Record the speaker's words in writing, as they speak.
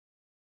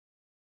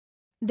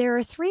There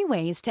are three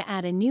ways to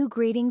add a new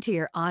greeting to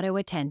your auto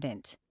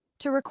attendant.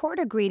 To record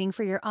a greeting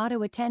for your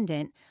auto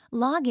attendant,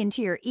 log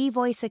into your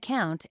eVoice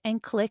account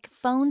and click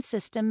Phone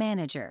System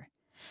Manager.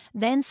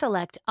 Then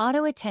select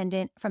Auto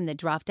Attendant from the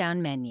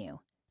drop-down menu.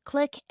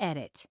 Click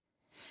Edit.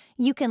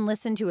 You can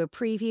listen to a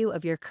preview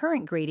of your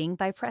current greeting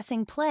by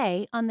pressing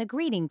play on the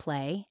greeting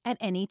play at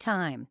any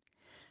time.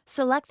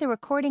 Select the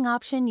recording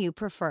option you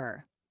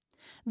prefer.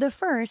 The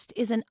first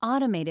is an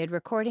automated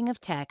recording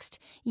of text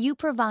you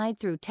provide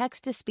through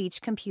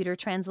text-to-speech computer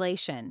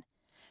translation.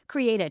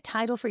 Create a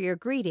title for your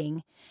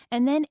greeting,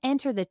 and then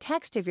enter the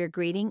text of your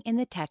greeting in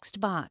the text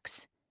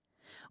box.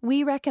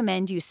 We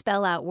recommend you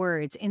spell out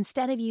words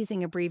instead of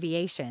using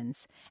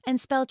abbreviations, and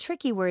spell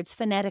tricky words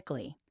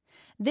phonetically.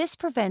 This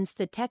prevents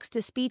the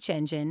text-to-speech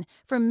engine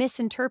from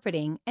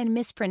misinterpreting and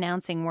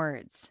mispronouncing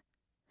words.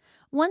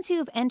 Once you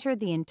have entered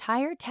the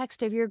entire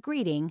text of your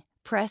greeting,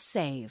 press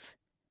Save.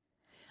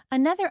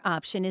 Another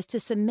option is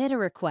to submit a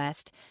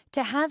request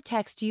to have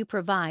text you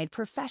provide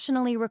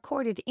professionally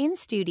recorded in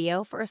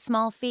studio for a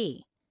small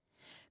fee.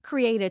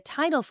 Create a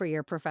title for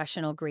your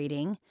professional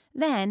greeting,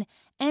 then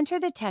enter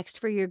the text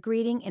for your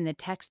greeting in the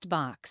text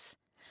box.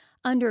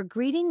 Under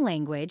Greeting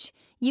Language,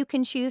 you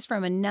can choose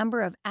from a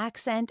number of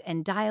accent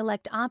and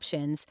dialect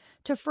options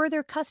to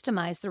further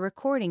customize the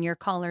recording your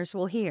callers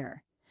will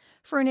hear.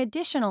 For an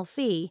additional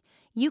fee,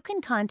 you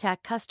can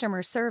contact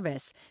customer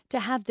service to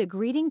have the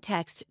greeting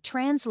text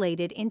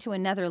translated into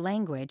another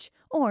language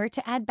or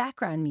to add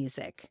background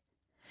music.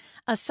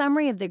 A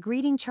summary of the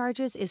greeting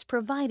charges is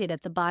provided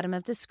at the bottom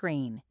of the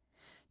screen.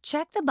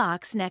 Check the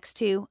box next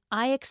to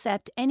I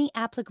accept any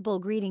applicable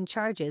greeting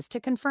charges to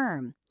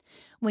confirm.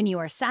 When you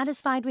are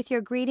satisfied with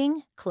your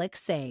greeting, click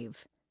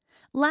Save.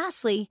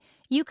 Lastly,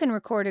 you can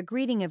record a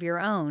greeting of your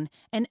own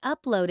and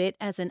upload it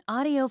as an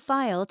audio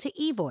file to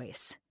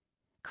eVoice.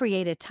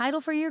 Create a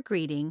title for your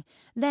greeting,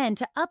 then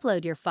to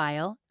upload your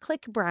file,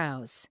 click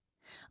Browse.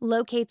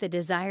 Locate the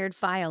desired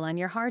file on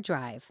your hard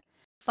drive.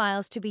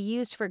 Files to be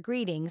used for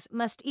greetings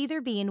must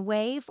either be in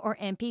WAV or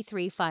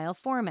MP3 file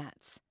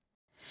formats.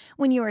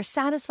 When you are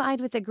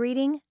satisfied with the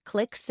greeting,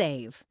 click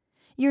Save.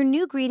 Your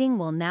new greeting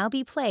will now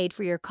be played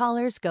for your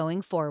callers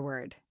going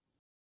forward.